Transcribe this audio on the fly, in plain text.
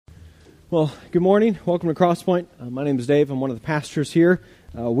Well, good morning. Welcome to Crosspoint. My name is Dave. I'm one of the pastors here.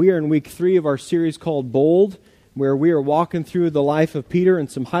 We are in week 3 of our series called Bold, where we are walking through the life of Peter and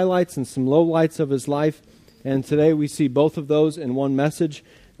some highlights and some lowlights of his life. And today we see both of those in one message.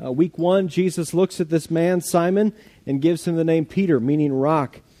 Week 1, Jesus looks at this man, Simon, and gives him the name Peter, meaning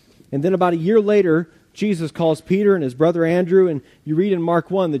rock. And then about a year later, Jesus calls Peter and his brother Andrew, and you read in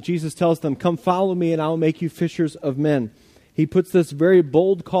Mark 1 that Jesus tells them, "Come follow me and I will make you fishers of men." He puts this very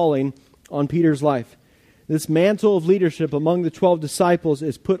bold calling on Peter's life. This mantle of leadership among the 12 disciples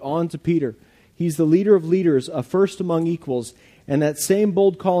is put on to Peter. He's the leader of leaders, a first among equals, and that same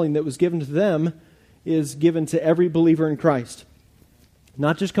bold calling that was given to them is given to every believer in Christ.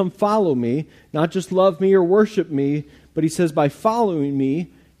 Not just come follow me, not just love me or worship me, but he says by following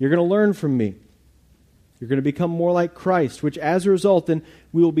me, you're going to learn from me. You're going to become more like Christ, which as a result, then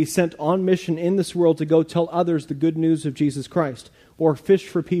we will be sent on mission in this world to go tell others the good news of Jesus Christ, or fish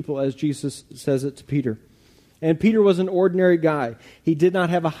for people, as Jesus says it to Peter. And Peter was an ordinary guy. He did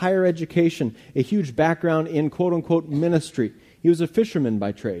not have a higher education, a huge background in quote-unquote ministry. He was a fisherman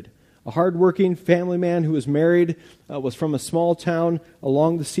by trade, a hardworking family man who was married, was from a small town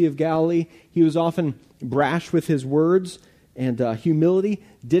along the Sea of Galilee. He was often brash with his words, and humility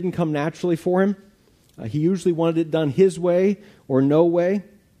didn't come naturally for him. He usually wanted it done his way or no way.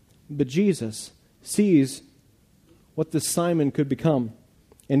 But Jesus sees what this Simon could become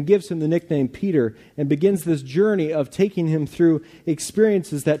and gives him the nickname Peter and begins this journey of taking him through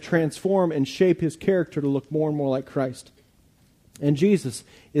experiences that transform and shape his character to look more and more like Christ. And Jesus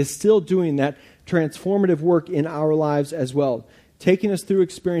is still doing that transformative work in our lives as well, taking us through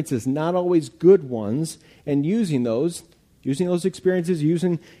experiences, not always good ones, and using those experiences,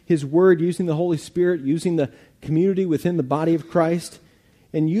 using His Word, using the Holy Spirit, using the community within the body of Christ,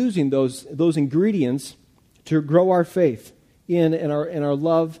 and using those ingredients to grow our faith in our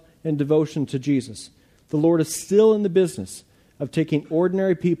love and devotion to Jesus. The Lord is still in the business of taking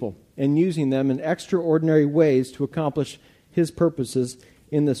ordinary people and using them in extraordinary ways to accomplish His purposes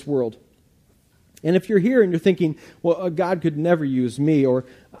in this world. And if you're here and you're thinking, well, God could never use me, or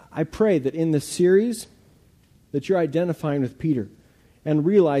I pray that in this series that you're identifying with Peter and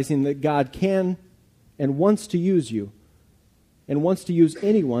realizing that God can and wants to use you and wants to use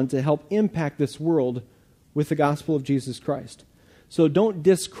anyone to help impact this world with the gospel of Jesus Christ. So don't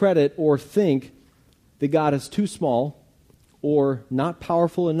discredit or think that God is too small or not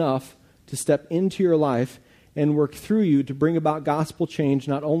powerful enough to step into your life and work through you to bring about gospel change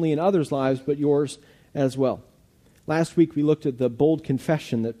not only in others' lives but yours as well. Last week we looked at the bold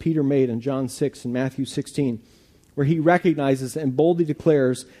confession that Peter made in John 6 and Matthew 16, where he recognizes and boldly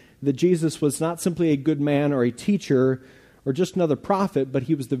declares that Jesus was not simply a good man or a teacher or just another prophet, but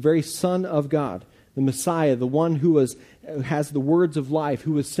he was the very Son of God, the Messiah, the one who has the words of life,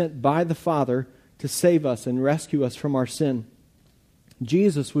 who was sent by the Father to save us and rescue us from our sin.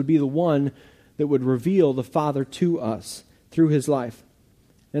 Jesus would be the one that would reveal the Father to us through his life.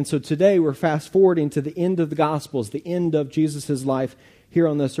 And so today we're fast forwarding to the end of the Gospels, the end of Jesus' life here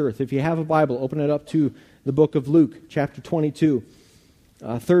on this earth. If you have a Bible, open it up to the book of Luke, chapter 22.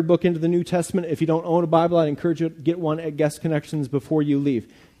 Third book into the New Testament. If you don't own a Bible, I'd encourage you to get one at Guest Connections before you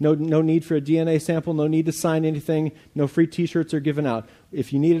leave. No need for a DNA sample, no need to sign anything, no free t-shirts are given out.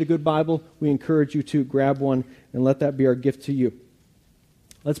 If you needed a good Bible, we encourage you to grab one and let that be our gift to you.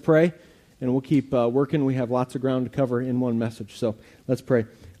 Let's pray, and we'll keep working. We have lots of ground to cover in one message, so let's pray.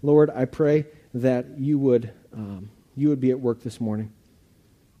 Lord, I pray that you would be at work this morning,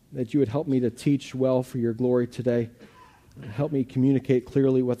 that you would help me to teach well for your glory today. Help me communicate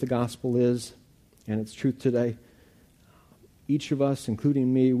clearly what the gospel is and its truth today. Each of us,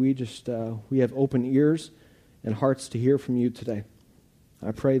 including me, we have open ears and hearts to hear from you today.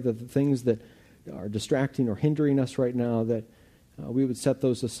 I pray that the things that are distracting or hindering us right now, that we would set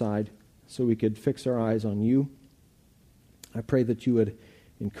those aside so we could fix our eyes on you. I pray that you would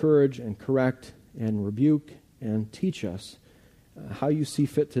encourage and correct and rebuke and teach us how you see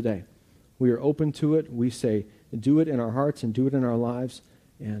fit today. We are open to it. We say, do it in our hearts and do it in our lives,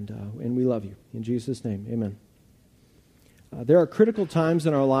 and we love you. In Jesus' name, amen. There are critical times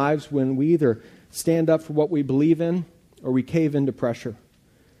in our lives when we either stand up for what we believe in or we cave into pressure,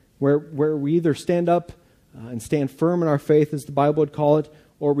 where we either stand up and stand firm in our faith, as the Bible would call it,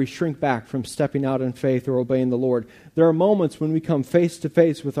 or we shrink back from stepping out in faith or obeying the Lord. There are moments when we come face to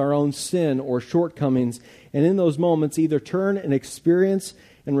face with our own sin or shortcomings, and in those moments either turn and experience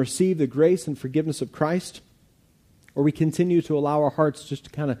and receive the grace and forgiveness of Christ, or we continue to allow our hearts just to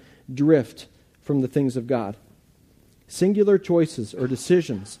kind of drift from the things of God. Singular choices or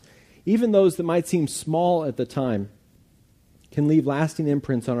decisions, even those that might seem small at the time, can leave lasting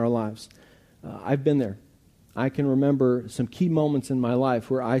imprints on our lives. I've been there. I can remember some key moments in my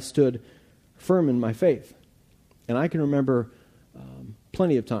life where I stood firm in my faith. And I can remember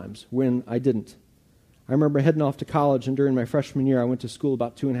plenty of times when I didn't. I remember heading off to college, and during my freshman year, I went to school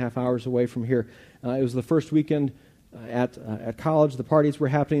about 2.5 hours away from here. It was the first weekend at college. The parties were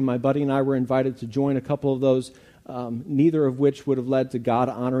happening. My buddy and I were invited to join a couple of those, neither of which would have led to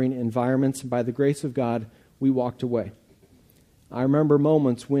God-honoring environments. And by the grace of God, we walked away. I remember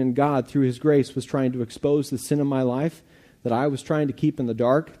moments when God, through His grace, was trying to expose the sin in my life that I was trying to keep in the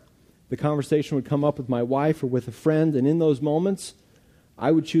dark. The conversation would come up with my wife or with a friend, and in those moments,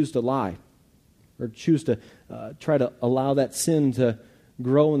 I would choose to lie or choose to try to allow that sin to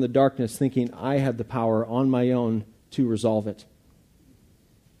grow in the darkness, thinking I had the power on my own to resolve it.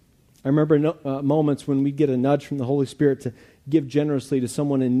 I remember moments when we'd get a nudge from the Holy Spirit to give generously to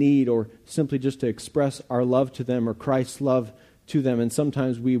someone in need, or simply just to express our love to them or Christ's love to them, and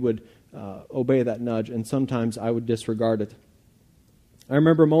sometimes we would obey that nudge, and sometimes I would disregard it. I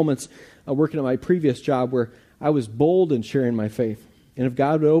remember moments working at my previous job where I was bold in sharing my faith, and if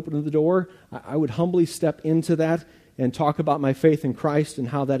God would open the door, I would humbly step into that and talk about my faith in Christ and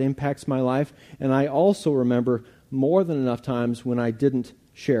how that impacts my life. And I also remember more than enough times when I didn't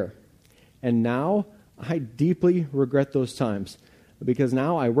share. And now I deeply regret those times, because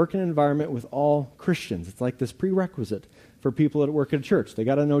now I work in an environment with all Christians. It's like this prerequisite for people that work at a church. They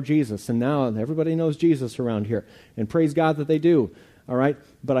got to know Jesus, and now everybody knows Jesus around here, and praise God that they do, all right?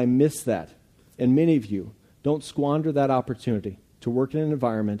 But I miss that, and many of you don't squander that opportunity to work in an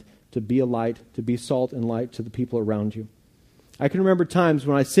environment, to be a light, to be salt and light to the people around you. I can remember times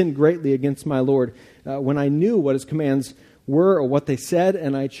when I sinned greatly against my Lord, when I knew what His commands were or what they said,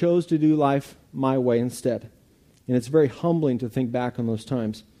 and I chose to do life my way instead. And it's very humbling to think back on those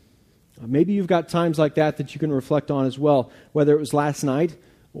times. Maybe you've got times like that you can reflect on as well, whether it was last night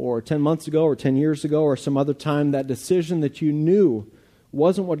or 10 months ago or 10 years ago or some other time, that decision that you knew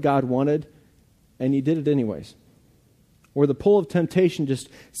wasn't what God wanted and you did it anyways. Or the pull of temptation just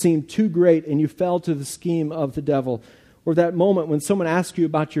seemed too great and you fell to the scheme of the devil. Or that moment when someone asked you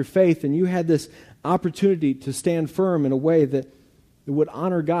about your faith and you had this opportunity to stand firm in a way that would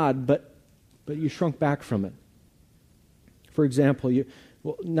honor God, but you shrunk back from it. For example,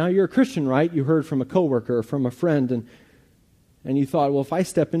 now you're a Christian, right? You heard from a coworker or from a friend, and you thought, well, if I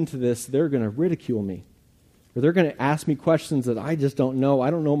step into this, they're going to ridicule me. Or they're going to ask me questions that I just don't know.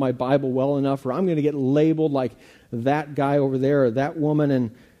 I don't know my Bible well enough, or I'm going to get labeled like that guy over there or that woman.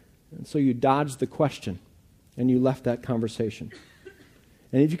 And so you dodged the question, and you left that conversation.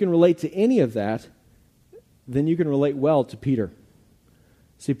 And if you can relate to any of that, then you can relate well to Peter.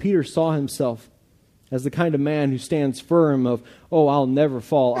 See, Peter saw himself as the kind of man who stands firm of, oh, I'll never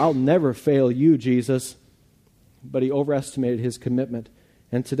fall, I'll never fail you, Jesus. But he overestimated his commitment.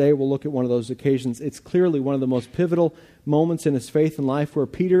 And today we'll look at one of those occasions. It's clearly one of the most pivotal moments in his faith and life, where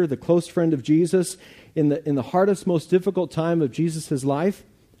Peter, the close friend of Jesus, in the hardest, most difficult time of Jesus' life,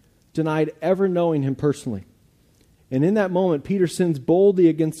 denied ever knowing him personally. And in that moment, Peter sins boldly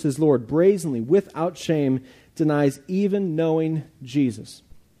against his Lord, brazenly, without shame, denies even knowing Jesus.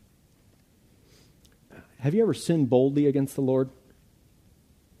 Have you ever sinned boldly against the Lord?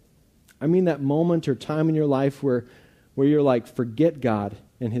 I mean that moment or time in your life where you're like, forget God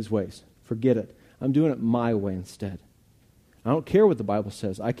and His ways. Forget it. I'm doing it my way instead. I don't care what the Bible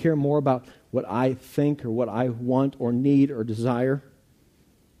says. I care more about what I think or what I want or need or desire.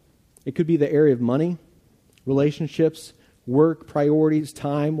 It could be the area of money, relationships, work, priorities,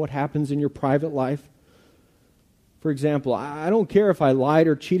 time, what happens in your private life. For example, I don't care if I lied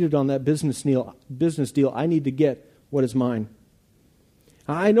or cheated on that business deal. I need to get what is mine.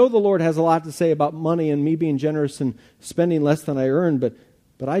 I know the Lord has a lot to say about money and me being generous and spending less than I earn, but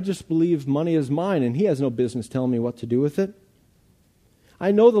I just believe money is mine and He has no business telling me what to do with it.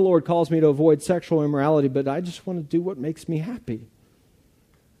 I know the Lord calls me to avoid sexual immorality, but I just want to do what makes me happy.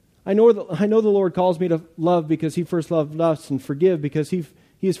 I know the Lord calls me to love because He first loved us, and forgive because He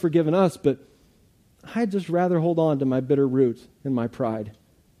has forgiven us, but I'd just rather hold on to my bitter root and my pride.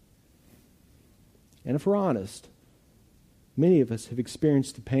 And if we're honest, many of us have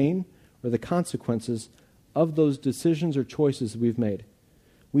experienced the pain or the consequences of those decisions or choices we've made.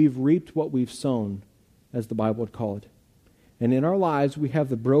 We've reaped what we've sown, as the Bible would call it. And in our lives, we have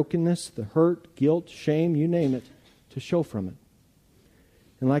the brokenness, the hurt, guilt, shame, you name it, to show from it.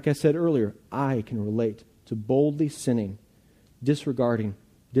 And like I said earlier, I can relate to boldly sinning, disregarding,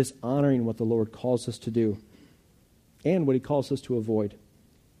 dishonoring what the Lord calls us to do and what He calls us to avoid.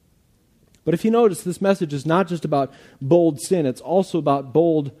 But if you notice, this message is not just about bold sin, it's also about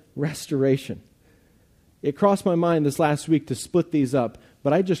bold restoration. It crossed my mind this last week to split these up,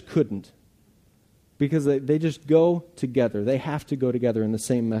 but I just couldn't, because they just go together. They have to go together in the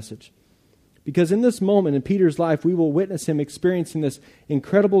same message. Because in this moment in Peter's life, we will witness him experiencing this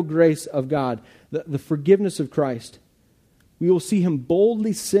incredible grace of God, the forgiveness of Christ. We will see him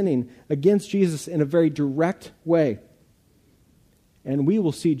boldly sinning against Jesus in a very direct way. And we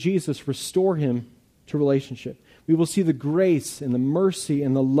will see Jesus restore him to relationship. We will see the grace and the mercy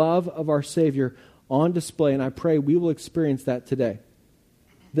and the love of our Savior on display, and I pray we will experience that today.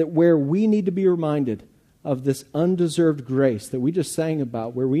 That where we need to be reminded of this undeserved grace that we just sang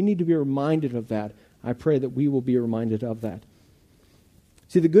about, where we need to be reminded of that, I pray that we will be reminded of that.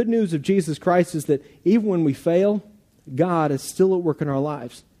 See, the good news of Jesus Christ is that even when we fail, God is still at work in our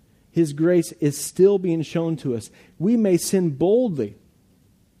lives. His grace is still being shown to us. We may sin boldly,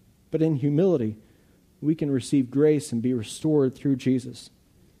 but in humility, we can receive grace and be restored through Jesus.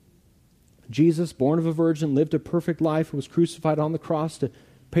 Jesus, born of a virgin, lived a perfect life, was crucified on the cross to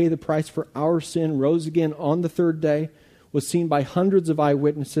pay the price for our sin, rose again on the third day, was seen by hundreds of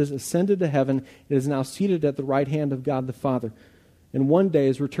eyewitnesses, ascended to heaven, and is now seated at the right hand of God the Father. And one day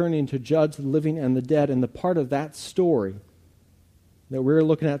is returning to judge the living and the dead. And the part of that story that we're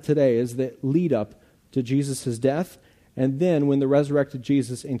looking at today is the lead up to Jesus' death, and then when the resurrected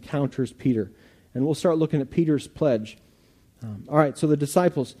Jesus encounters Peter. And we'll start looking at Peter's pledge. All right, so the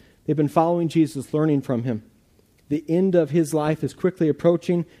disciples, they've been following Jesus, learning from him. The end of his life is quickly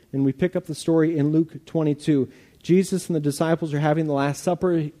approaching, and we pick up the story in Luke 22. Jesus and the disciples are having the Last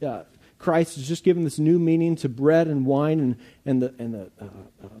Supper. Christ has just given this new meaning to bread and wine and the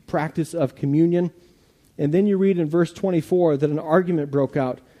practice of communion. And then you read in verse 24 that an argument broke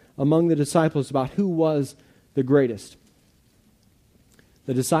out among the disciples about who was the greatest.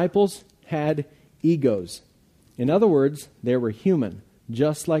 The disciples had egos. In other words, they were human,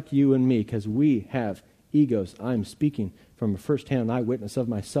 just like you and me, because we have egos. I'm speaking from a first-hand eyewitness of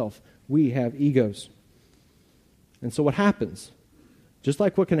myself. We have egos. And so what happens? Just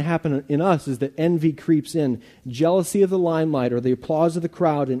like what can happen in us is that envy creeps in, jealousy of the limelight or the applause of the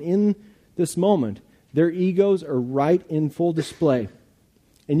crowd, and in this moment, their egos are right in full display.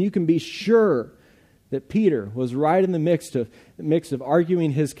 And you can be sure that Peter was right in the mix of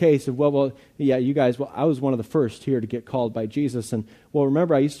arguing his case of, you guys, I was one of the first here to get called by Jesus. And,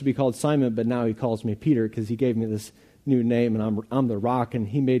 remember, I used to be called Simon, but now he calls me Peter because he gave me this new name, and I'm the rock, and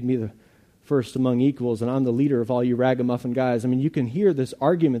he made me the first among equals, and I'm the leader of all you ragamuffin guys. I mean, you can hear this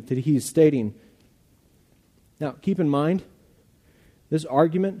argument that he's stating. Now, keep in mind, this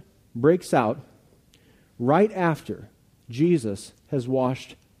argument breaks out right after Jesus has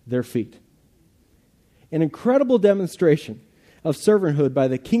washed their feet. An incredible demonstration of servanthood by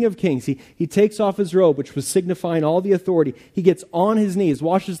the King of Kings. He takes off his robe, which was signifying all the authority. He gets on his knees,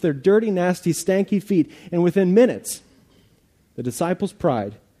 washes their dirty, nasty, stanky feet, and within minutes, the disciples'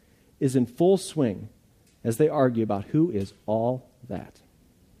 pride is in full swing as they argue about who is all that.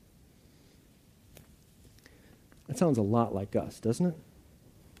 That sounds a lot like us, doesn't it?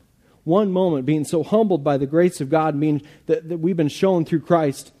 One moment being so humbled by the grace of God, meaning that we've been shown through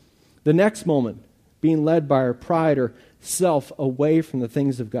Christ. The next moment being led by our pride or self away from the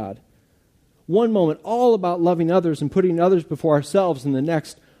things of God. One moment all about loving others and putting others before ourselves, and the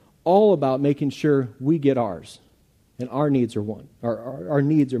next all about making sure we get ours and our needs are our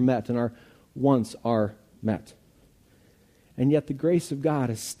needs are met and our wants are met. And yet the grace of God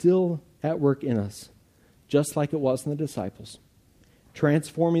is still at work in us, just like it was in the disciples,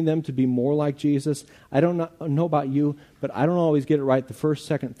 transforming them to be more like Jesus. I don't know about you, but I don't always get it right the first,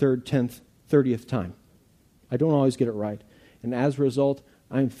 second, third, 10th, 30th time. I don't always get it right. And as a result,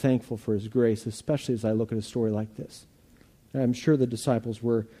 I'm thankful for His grace, especially as I look at a story like this. And I'm sure the disciples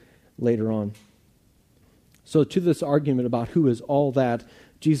were later on. So to this argument about who is all that,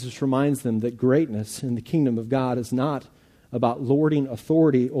 Jesus reminds them that greatness in the kingdom of God is not about lording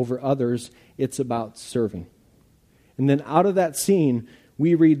authority over others, it's about serving. And then out of that scene,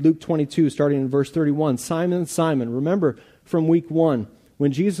 we read Luke 22, starting in verse 31. Simon, Simon, remember from week 1,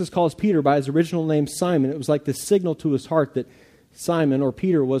 when Jesus calls Peter by his original name Simon, it was like the signal to his heart that Simon, or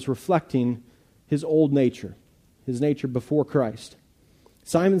Peter, was reflecting his old nature, his nature before Christ.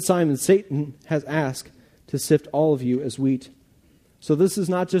 Simon, Simon, Satan has asked to sift all of you as wheat. So this is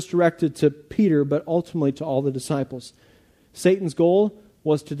not just directed to Peter, but ultimately to all the disciples. Satan's goal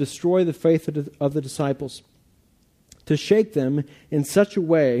was to destroy the faith of the disciples, to shake them in such a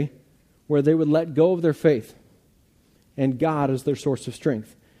way where they would let go of their faith and God as their source of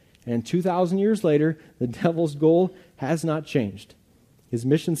strength. And 2,000 years later, the devil's goal has not changed. His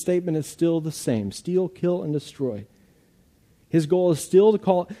mission statement is still the same: steal, kill, and destroy. His goal is still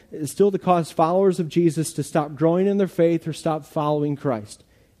to cause followers of Jesus to stop growing in their faith or stop following Christ.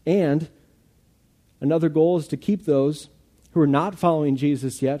 And another goal is to keep those who are not following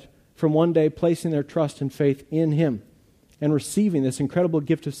Jesus yet from one day placing their trust and faith in Him and receiving this incredible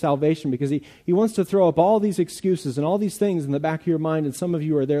gift of salvation, because he wants to throw up all these excuses and all these things in the back of your mind, and some of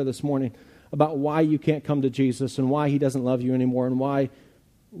you are there this morning, about why you can't come to Jesus and why He doesn't love you anymore and why.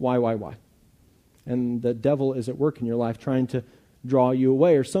 And the devil is at work in your life trying to draw you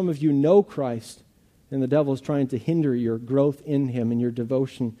away. Or some of you know Christ, and the devil is trying to hinder your growth in Him and your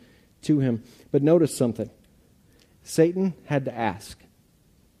devotion to Him. But notice something. Satan had to ask.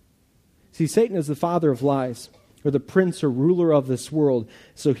 See, Satan is the father of lies, or the prince or ruler of this world.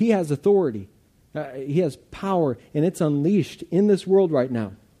 So he has authority. He has power, and it's unleashed in this world right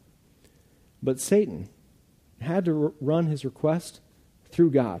now. But Satan had to run his request through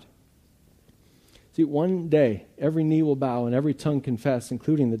God. See, one day, every knee will bow and every tongue confess,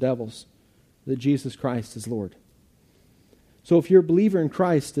 including the devil's, that Jesus Christ is Lord. So if you're a believer in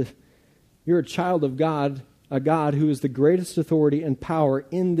Christ, if you're a child of God, a God who is the greatest authority and power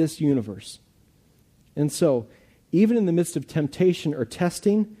in this universe. And so, even in the midst of temptation or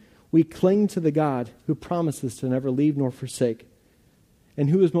testing, we cling to the God who promises to never leave nor forsake, and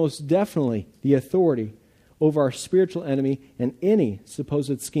who is most definitely the authority over our spiritual enemy and any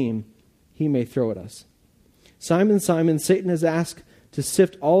supposed scheme he may throw at us. Simon, Simon, Satan has asked to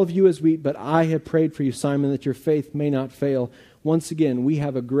sift all of you as wheat, but I have prayed for you, Simon, that your faith may not fail. Once again, we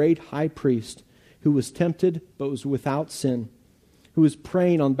have a great high priest who was tempted but was without sin, who is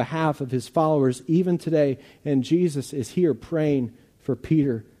praying on behalf of his followers even today, and Jesus is here praying for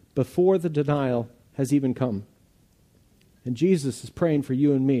Peter before the denial has even come. And Jesus is praying for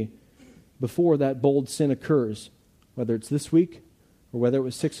you and me before that bold sin occurs, whether it's this week or whether it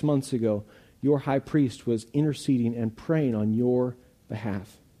was 6 months ago. Your high priest was interceding and praying on your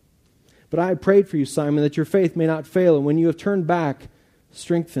behalf. But I prayed for you, Simon, that your faith may not fail, and when you have turned back,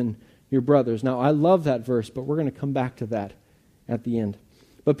 strengthen your brothers. Now, I love that verse, but we're going to come back to that at the end.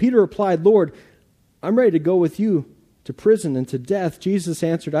 But Peter replied, Lord, I'm ready to go with you to prison and to death. Jesus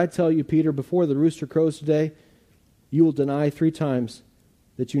answered, I tell you, Peter, before the rooster crows today, you will deny 3 times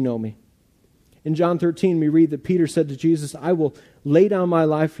that you know me. In John 13, we read that Peter said to Jesus, I will lay down my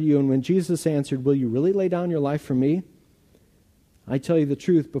life for you. And when Jesus answered, will you really lay down your life for me? I tell you the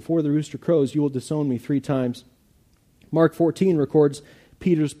truth, before the rooster crows, you will disown me 3 times. Mark 14 records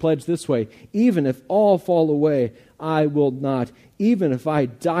Peter's pledge this way, even if all fall away, I will not. Even if I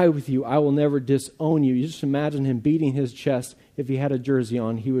die with you, I will never disown you. You just imagine him beating his chest. If he had a jersey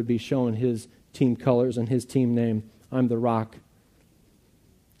on, he would be showing his team colors and his team name. I'm the Rock.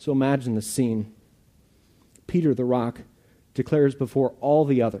 So imagine the scene. Peter the Rock declares before all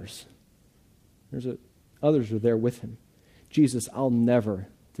the others. Others are there with him. Jesus, I'll never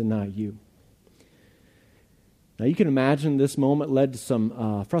deny you. Now you can imagine this moment led to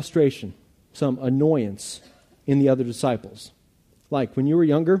some frustration, some annoyance in the other disciples. Like when you were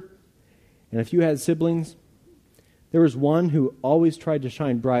younger, and if you had siblings, there was one who always tried to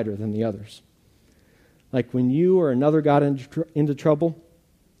shine brighter than the others. Like when you or another got into trouble,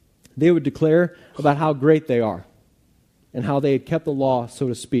 they would declare about how great they are and how they had kept the law, so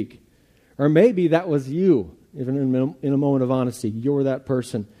to speak. Or maybe that was you, even in a moment of honesty. You were that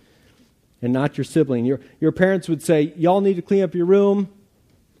person and not your sibling. Your parents would say, y'all need to clean up your room.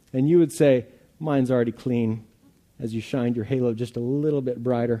 And you would say, mine's already clean, as you shined your halo just a little bit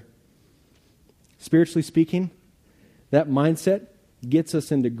brighter. Spiritually speaking, that mindset gets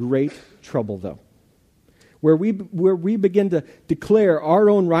us into great trouble, though. Where we begin to declare our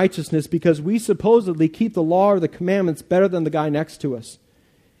own righteousness because we supposedly keep the law or the commandments better than the guy next to us.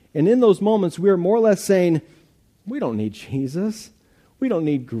 And in those moments, we are more or less saying, we don't need Jesus. We don't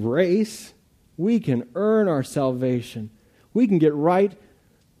need grace. We can earn our salvation. We can get right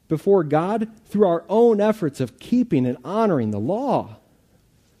before God through our own efforts of keeping and honoring the law.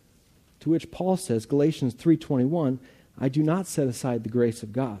 To which Paul says, Galatians 3:21, I do not set aside the grace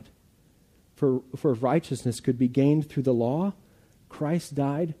of God. For if righteousness could be gained through the law, Christ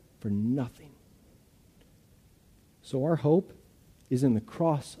died for nothing. So our hope is in the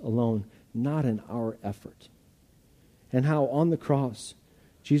cross alone, not in our effort. And how on the cross,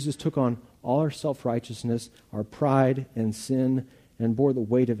 Jesus took on all our self-righteousness, our pride and sin, and bore the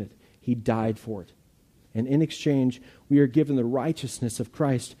weight of it. He died for it. And in exchange, we are given the righteousness of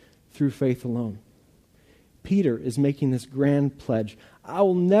Christ through faith alone. Peter is making this grand pledge. I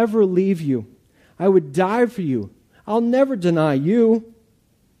will never leave you. I would die for you. I'll never deny you.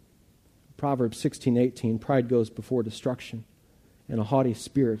 Proverbs 16:18, pride goes before destruction, and a haughty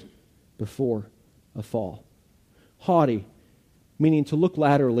spirit before a fall. Haughty meaning to look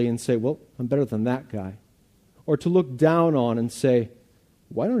laterally and say, well, I'm better than that guy. Or to look down on and say,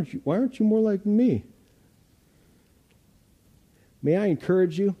 why aren't you more like me? May I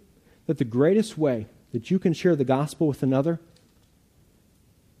encourage you that the greatest way that you can share the gospel with another,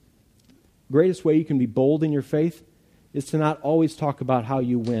 greatest way you can be bold in your faith, is to not always talk about how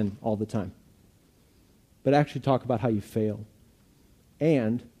you win all the time, but actually talk about how you fail,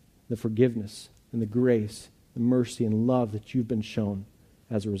 and the forgiveness and the grace, the mercy and love that you've been shown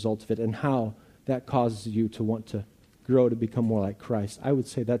as a result of it, and how that causes you to want to grow to become more like Christ. I would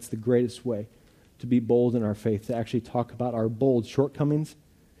say that's the greatest way to be bold in our faith, to actually talk about our bold shortcomings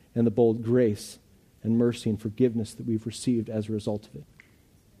and the bold grace and mercy and forgiveness that we've received as a result of it.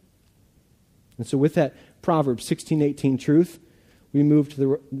 And so with that Proverbs 16:18 truth, we move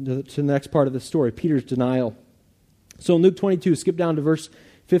to the next part of the story, Peter's denial. So in Luke 22, skip down to verse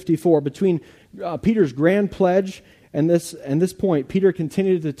 54. Between Peter's grand pledge and this point, Peter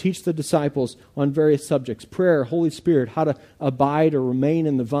continued to teach the disciples on various subjects: prayer, Holy Spirit, how to abide or remain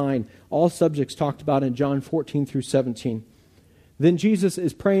in the vine, all subjects talked about in John 14 through 17. Then Jesus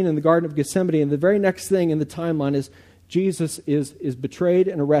is praying in the Garden of Gethsemane, and the very next thing in the timeline is Jesus is betrayed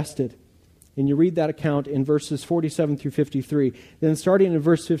and arrested. And you read that account in verses 47 through 53. Then starting in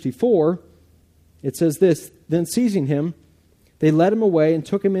verse 54, it says this: Then seizing him, they led him away and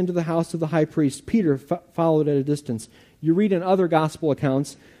took him into the house of the high priest. Peter followed at a distance. You read in other gospel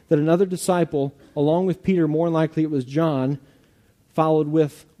accounts that another disciple, along with Peter, more than likely it was John, followed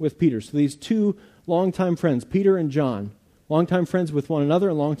with Peter. So these two longtime friends, Peter and John, longtime friends with one another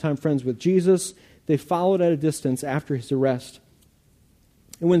and longtime friends with Jesus, they followed at a distance after his arrest.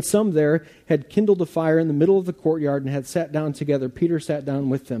 And when some there had kindled a fire in the middle of the courtyard and had sat down together, Peter sat down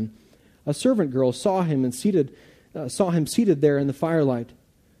with them. A servant girl saw him seated there in the firelight.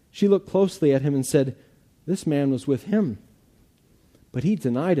 She looked closely at him and said, "This man was with him." But he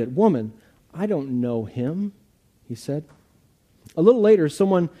denied it. "Woman, I don't know him," he said. A little later,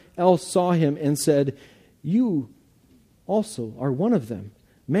 someone else saw him and said, "You also are one of them."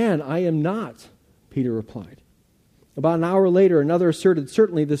 "Man, I am not," Peter replied. About an hour later, another asserted,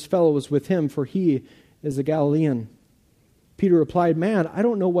 "Certainly this fellow was with him, for he is a Galilean." Peter replied, "Man, I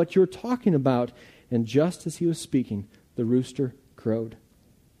don't know what you're talking about." And just as he was speaking, the rooster crowed.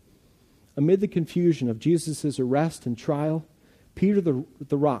 Amid the confusion of Jesus' arrest and trial, Peter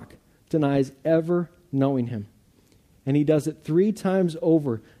the rock denies ever knowing him. And he does it 3 times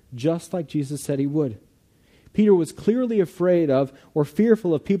over, just like Jesus said he would. Peter was clearly afraid of or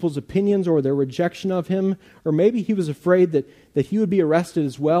fearful of people's opinions or their rejection of him, or maybe he was afraid that he would be arrested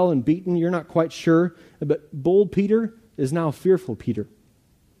as well and beaten. You're not quite sure. But bold Peter is now fearful Peter.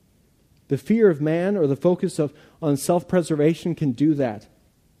 The fear of man or the focus on self-preservation can do that.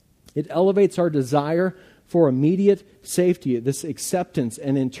 It elevates our desire for immediate safety, this acceptance,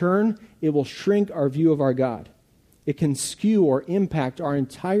 and in turn, it will shrink our view of our God. It can skew or impact our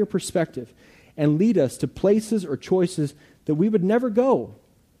entire perspective and lead us to places or choices that we would never go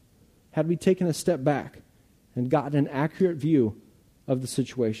had we taken a step back and gotten an accurate view of the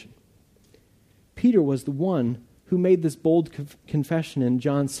situation. Peter was the one who made this bold confession in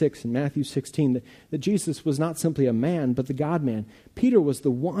John 6 and Matthew 16 that Jesus was not simply a man, but the God-man. Peter was the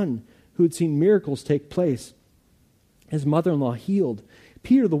one who had seen miracles take place. His mother-in-law healed.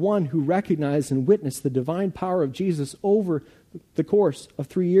 Peter, the one who recognized and witnessed the divine power of Jesus over the course of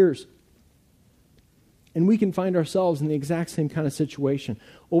 3 years. And we can find ourselves in the exact same kind of situation.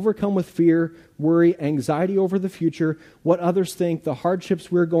 Overcome with fear, worry, anxiety over the future, what others think, the hardships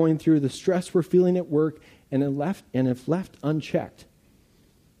we're going through, the stress we're feeling at work, and if left unchecked,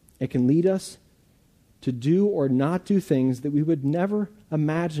 it can lead us to do or not do things that we would never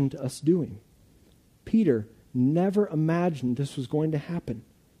imagined us doing. Peter never imagined this was going to happen.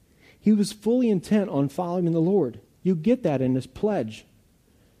 He was fully intent on following the Lord. You get that in his pledge.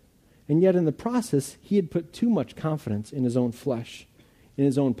 And yet in the process, he had put too much confidence in his own flesh, in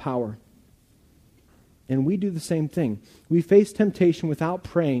his own power. And we do the same thing. We face temptation without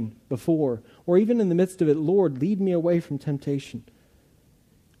praying before, or even in the midst of it, "Lord, lead me away from temptation."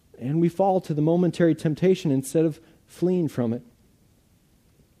 And we fall to the momentary temptation instead of fleeing from it.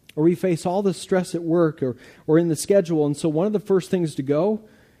 Or we face all the stress at work or in the schedule, and so one of the first things to go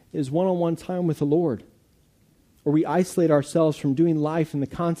is one-on-one time with the Lord. Or we isolate ourselves from doing life in the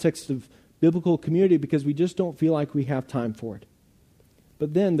context of biblical community because we just don't feel like we have time for it.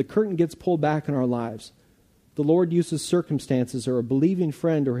 But then the curtain gets pulled back in our lives. The Lord uses circumstances or a believing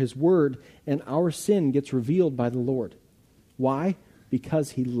friend or his word, and our sin gets revealed by the Lord. Why?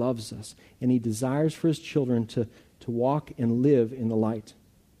 Because he loves us, and he desires for his children to walk and live in the light.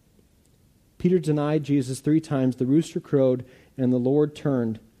 Peter denied Jesus 3 times, the rooster crowed, And the Lord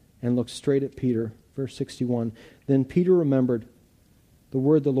turned and looked straight at Peter. Verse 61. Then Peter remembered the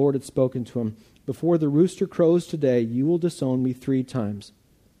word the Lord had spoken to him. Before the rooster crows today, you will disown me 3 times.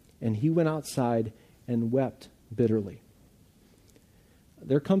 And he went outside and wept bitterly.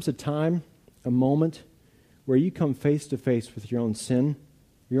 There comes a time, a moment, where you come face to face with your own sin,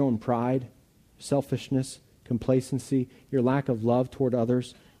 your own pride, selfishness, complacency, your lack of love toward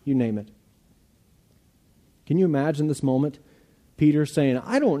others, you name it. Can you imagine this moment? Peter saying,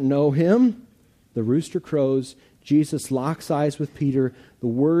 I don't know him. The rooster crows. Jesus locks eyes with Peter. The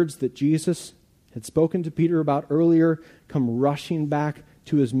words that Jesus had spoken to Peter about earlier come rushing back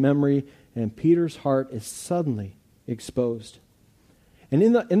to his memory, and Peter's heart is suddenly exposed. And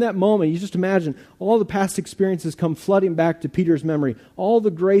in that moment, you just imagine all the past experiences come flooding back to Peter's memory. All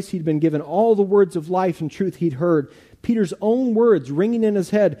the grace he'd been given, all the words of life and truth he'd heard. Peter's own words ringing in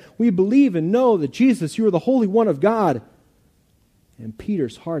his head. We believe and know that Jesus, you are the Holy One of God. And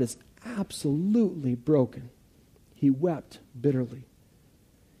Peter's heart is absolutely broken. He wept bitterly.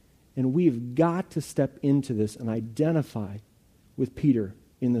 And we've got to step into this and identify with Peter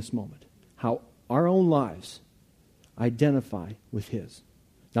in this moment. How our own lives identify with his.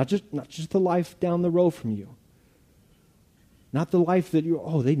 Not just the life down the road from you. Not the life that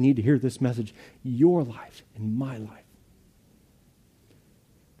they need to hear this message. Your life and my life.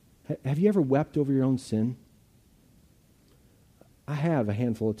 Have you ever wept over your own sin? I have a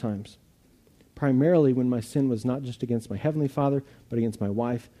handful of times. Primarily when my sin was not just against my Heavenly Father, but against my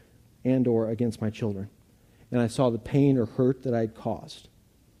wife and or against my children. And I saw the pain or hurt that I had caused.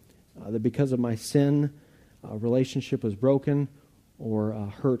 That because of my sin, a relationship was broken or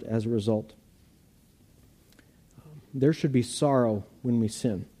hurt as a result. There should be sorrow when we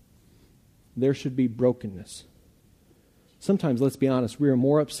sin. There should be brokenness. Sometimes, let's be honest, we are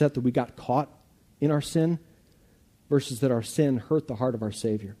more upset that we got caught in our sin versus that our sin hurt the heart of our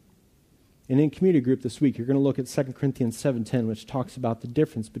Savior. And in community group this week, you're going to look at 2 Corinthians 7:10, which talks about the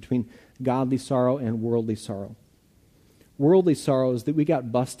difference between godly sorrow and worldly sorrow. Worldly sorrow is that we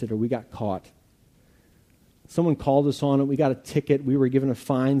got busted or we got caught. Someone called us on it, we got a ticket, we were given a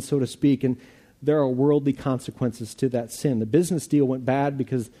fine, so to speak, and there are worldly consequences to that sin. The business deal went bad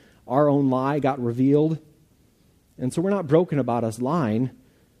because our own lie got revealed. And so we're not broken about us lying.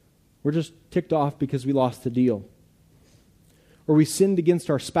 We're just ticked off because we lost the deal. Or we sinned against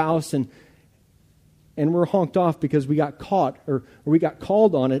our spouse and we're honked off because we got caught or we got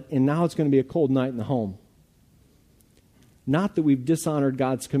called on it, and now it's going to be a cold night in the home. Not that we've dishonored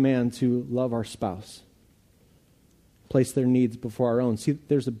God's command to love our spouse. Place their needs before our own. See,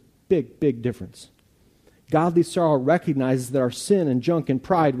 there's a big, big difference. Godly sorrow recognizes that our sin and junk and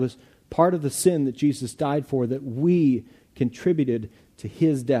pride was part of the sin that Jesus died for, that we contributed to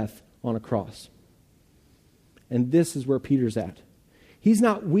his death on a cross. And this is where Peter's at. He's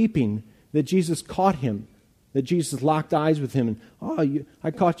not weeping that Jesus caught him, that Jesus locked eyes with him, and,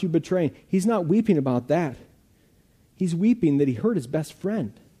 I caught you betraying. He's not weeping about that. He's weeping that he hurt his best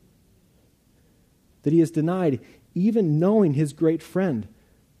friend, that he has denied even knowing his great friend,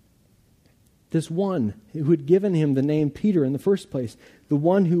 this one who had given him the name Peter in the first place, the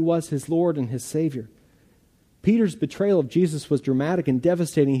one who was his Lord and his Savior. Peter's betrayal of Jesus was dramatic and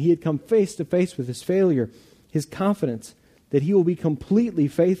devastating. He had come face to face with his failure. His confidence that he will be completely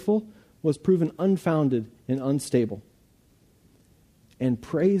faithful was proven unfounded and unstable. And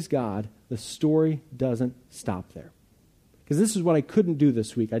praise God, the story doesn't stop there. Because this is what I couldn't do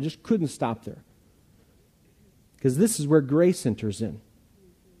this week. I just couldn't stop there. Because this is where grace enters in.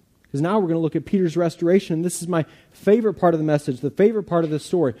 Because now we're going to look at Peter's restoration. And this is my favorite part of the message, the favorite part of the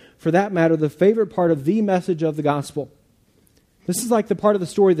story. For that matter, the favorite part of the message of the gospel. This is like the part of the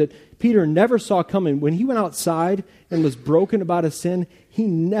story that Peter never saw coming. When he went outside and was broken about his sin, he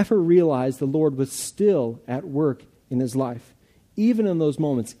never realized the Lord was still at work in his life. Even in those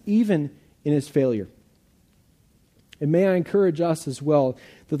moments, even in his failure. And may I encourage us as well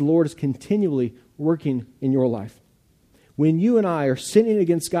that the Lord is continually working in your life. When you and I are sinning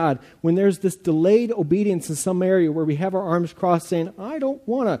against God, when there's this delayed obedience in some area where we have our arms crossed saying, I don't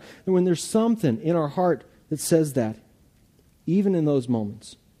want to, and when there's something in our heart that says that, even in those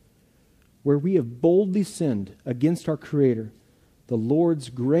moments where we have boldly sinned against our Creator, the Lord's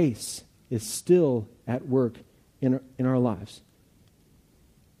grace is still at work in our lives.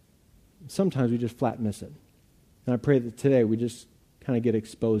 Sometimes we just flat miss it. And I pray that today we just kind of get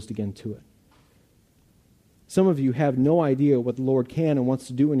exposed again to it. Some of you have no idea what the Lord can and wants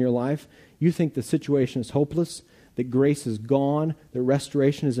to do in your life. You think the situation is hopeless, that grace is gone, that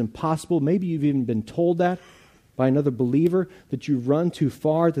restoration is impossible. Maybe you've even been told that by another believer, that you've run too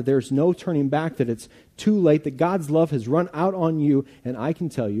far, that there's no turning back, that it's too late, that God's love has run out on you, and I can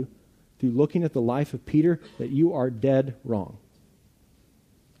tell you, through looking at the life of Peter, that you are dead wrong.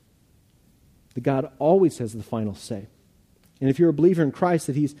 That God always has the final say. And if you're a believer in Christ,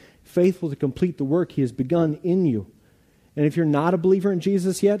 that He's faithful to complete the work He has begun in you. And if you're not a believer in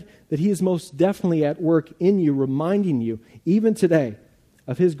Jesus yet, that He is most definitely at work in you, reminding you, even today,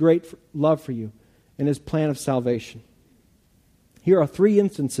 of His great love for you and His plan of salvation. Here are 3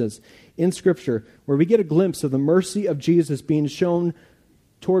 instances in Scripture where we get a glimpse of the mercy of Jesus being shown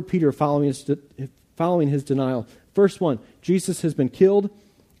toward Peter following his denial. First one, Jesus has been killed,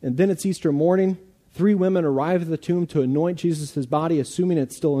 and then it's Easter morning. 3 women arrive at the tomb to anoint Jesus' body, assuming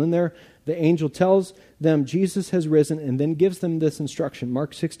it's still in there. The angel tells them Jesus has risen and then gives them this instruction,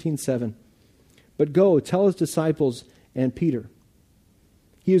 Mark 16:7. But go, tell His disciples and Peter.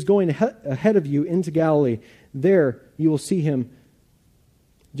 He is going ahead of you into Galilee. There you will see Him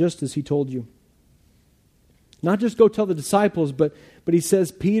just as He told you. Not just go tell the disciples, but He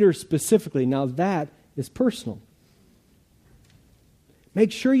says Peter specifically. Now that is personal.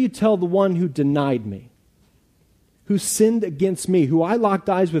 Make sure you tell the one who denied me, who sinned against me, who I locked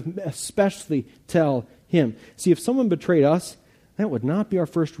eyes with, especially tell him. See, if someone betrayed us, that would not be our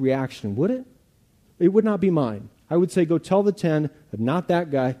first reaction, would it? It would not be mine. I would say, go tell the 10, but not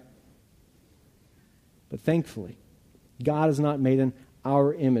that guy. But thankfully, God is not made in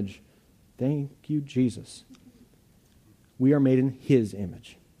our image. Thank you, Jesus. We are made in His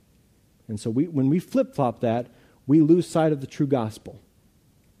image. And so when we flip-flop that, we lose sight of the true gospel.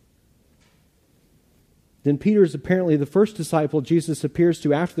 Then Peter is apparently the first disciple Jesus appears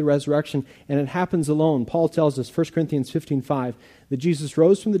to after the resurrection, and it happens alone. Paul tells us, 1 Corinthians 15:5, that Jesus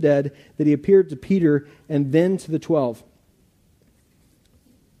rose from the dead, that He appeared to Peter, and then to the 12.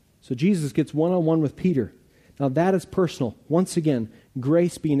 So Jesus gets one-on-one with Peter. Now that is personal. Once again,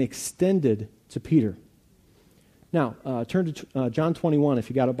 grace being extended to Peter. Now, turn to John 21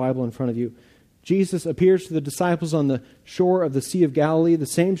 if you got a Bible in front of you. Jesus appears to the disciples on the shore of the Sea of Galilee, the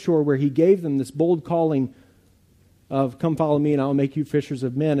same shore where He gave them this bold calling of, come follow me and I'll make you fishers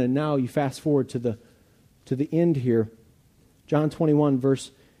of men. And now you fast forward to the end here. John 21,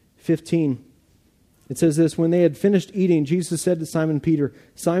 verse 15. It says this, when they had finished eating, Jesus said to Simon Peter,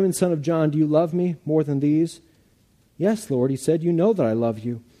 Simon, son of John, do you love me more than these? Yes, Lord, he said, you know that I love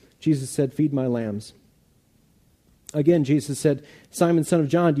you. Jesus said, feed my lambs. Again, Jesus said, Simon, son of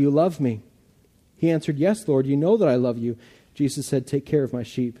John, do you love me? He answered, yes, Lord, you know that I love you. Jesus said, take care of my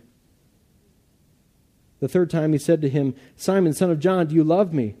sheep. The third time He said to him, Simon, son of John, do you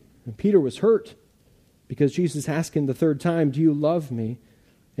love me? And Peter was hurt because Jesus asked him the third time, do you love me?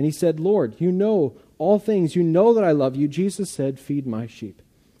 And he said, Lord, you know all things. You know that I love you. Jesus said, feed my sheep.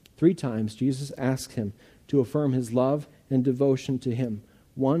 3 times Jesus asked him to affirm His love and devotion to Him,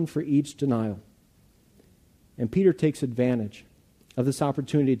 one for each denial. And Peter takes advantage of this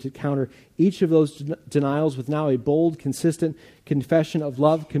opportunity to counter each of those denials with now a bold, consistent confession of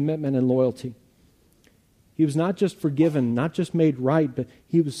love, commitment, and loyalty. He was not just forgiven, not just made right, but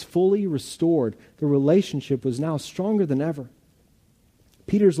he was fully restored. The relationship was now stronger than ever.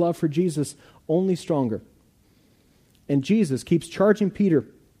 Peter's love for Jesus only stronger. And Jesus keeps charging Peter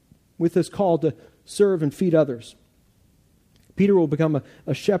with this call to serve and feed others. Peter will become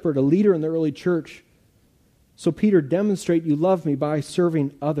a shepherd, a leader in the early church. So Peter, demonstrate you love me by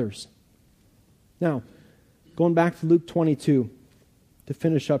serving others. Now, going back to Luke 22 to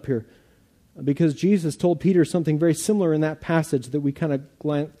finish up here, because Jesus told Peter something very similar in that passage that we kind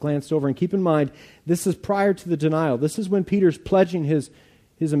of glanced over. And keep in mind, this is prior to the denial. This is when Peter's pledging his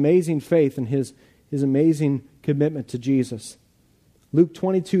amazing faith and his amazing commitment to Jesus. Luke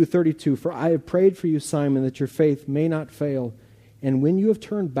 22:32, for I have prayed for you, Simon, that your faith may not fail. And when you have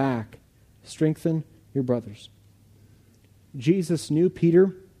turned back, strengthen your brothers. Jesus knew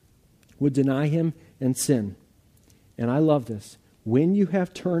Peter would deny Him and sin. And I love this. When you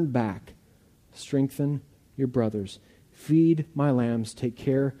have turned back, strengthen your brothers. Feed my lambs. Take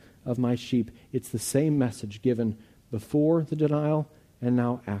care of my sheep. It's the same message given before the denial and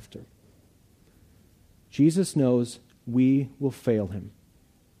now after. Jesus knows we will fail Him,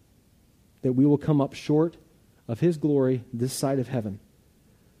 that we will come up short of His glory this side of heaven.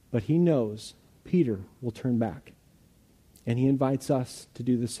 But He knows Peter will turn back. And He invites us to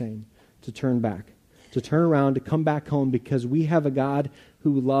do the same, to turn back, to turn around, to come back home, because we have a God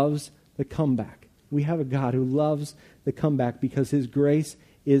who loves the comeback. We have a God who loves the comeback because His grace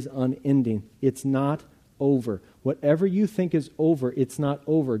is unending. It's not over. Whatever you think is over, it's not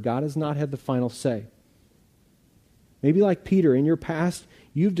over. God has not had the final say. Maybe like Peter, in your past,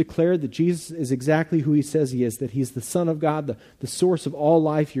 You've declared that Jesus is exactly who he says he is, that he's the Son of God, the source of all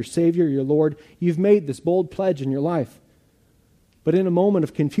life, your Savior, your Lord. You've made this bold pledge in your life. But in a moment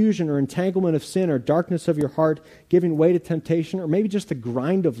of confusion or entanglement of sin or darkness of your heart, giving way to temptation, or maybe just the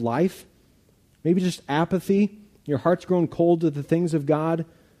grind of life, maybe just apathy, your heart's grown cold to the things of God,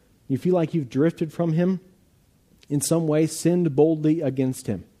 you feel like you've drifted from him, in some way sinned boldly against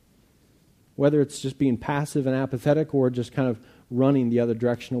him. Whether it's just being passive and apathetic or just kind of running the other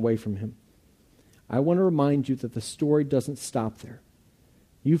direction away from him. I want to remind you that the story doesn't stop there.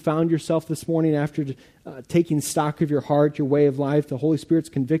 You found yourself this morning after taking stock of your heart, your way of life. The Holy Spirit's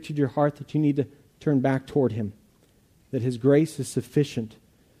convicted your heart that you need to turn back toward him. That his grace is sufficient.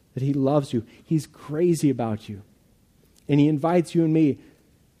 That he loves you. He's crazy about you. And he invites you and me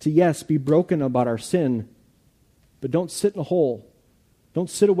to, yes, be broken about our sin, but don't sit in a hole. Don't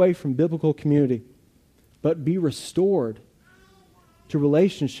sit away from biblical community, but be restored to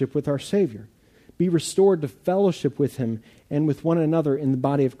relationship with our Savior. Be restored to fellowship with him and with one another in the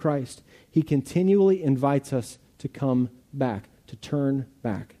body of Christ. He continually invites us to come back, to turn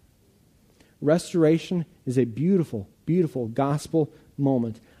back. Restoration is a beautiful, beautiful gospel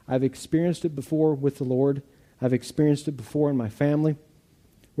moment. I've experienced it before with the Lord. I've experienced it before in my family,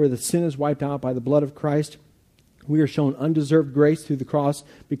 where the sin is wiped out by the blood of Christ. We are shown undeserved grace through the cross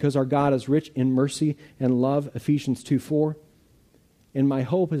because our God is rich in mercy and love, Ephesians 2:4. And my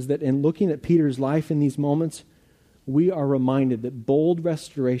hope is that in looking at Peter's life in these moments, we are reminded that bold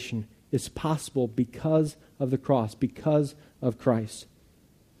restoration is possible because of the cross, because of Christ.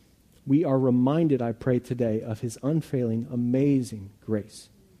 We are reminded, I pray today, of his unfailing, amazing grace.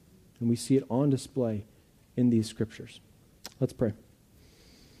 And we see it on display in these scriptures. Let's pray.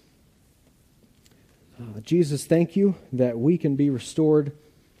 Jesus, thank you that we can be restored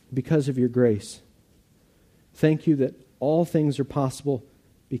because of your grace. Thank you that all things are possible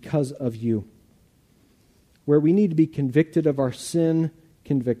because of you. Where we need to be convicted of our sin,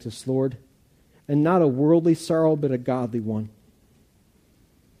 convict us, Lord. And not a worldly sorrow, but a godly one.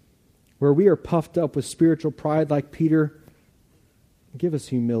 Where we are puffed up with spiritual pride like Peter, give us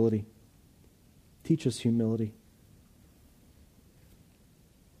humility. Teach us humility.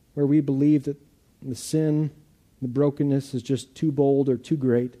 Where we believe that the sin, the brokenness is just too bold or too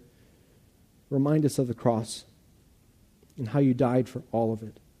great, remind us of the cross and how you died for all of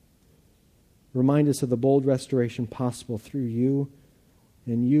it. Remind us of the bold restoration possible through you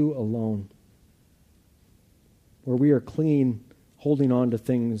and you alone. Where we are clean, holding on to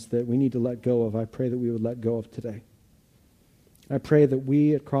things that we need to let go of, I pray that we would let go of today. I pray that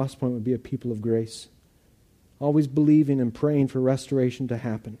we at Crosspoint would be a people of grace, always believing and praying for restoration to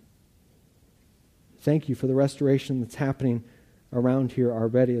happen. Thank you for the restoration that's happening around here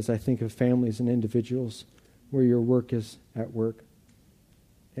already as I think of families and individuals where your work is at work.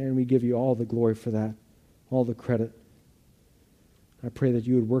 And we give you all the glory for that, all the credit. I pray that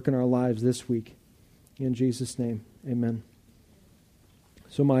you would work in our lives this week. In Jesus' name, amen.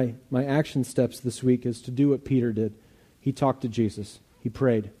 So my action steps this week is to do what Peter did. He talked to Jesus. He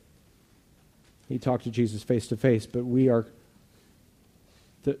prayed. He talked to Jesus face to face, but we are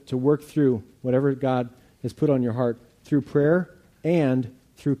to work through whatever God has put on your heart through prayer and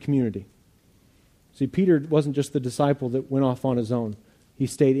through community. See, Peter wasn't just the disciple that went off on his own. He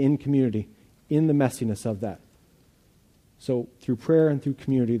stayed in community, in the messiness of that. So through prayer and through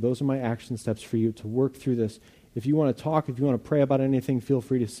community, those are my action steps for you to work through this. If you want to talk, if you want to pray about anything, feel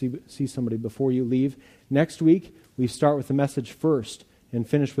free to see somebody before you leave. Next week, we start with the message first and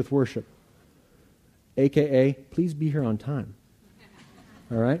finish with worship. AKA, please be here on time.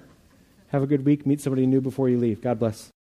 All right? Have a good week. Meet somebody new before you leave. God bless.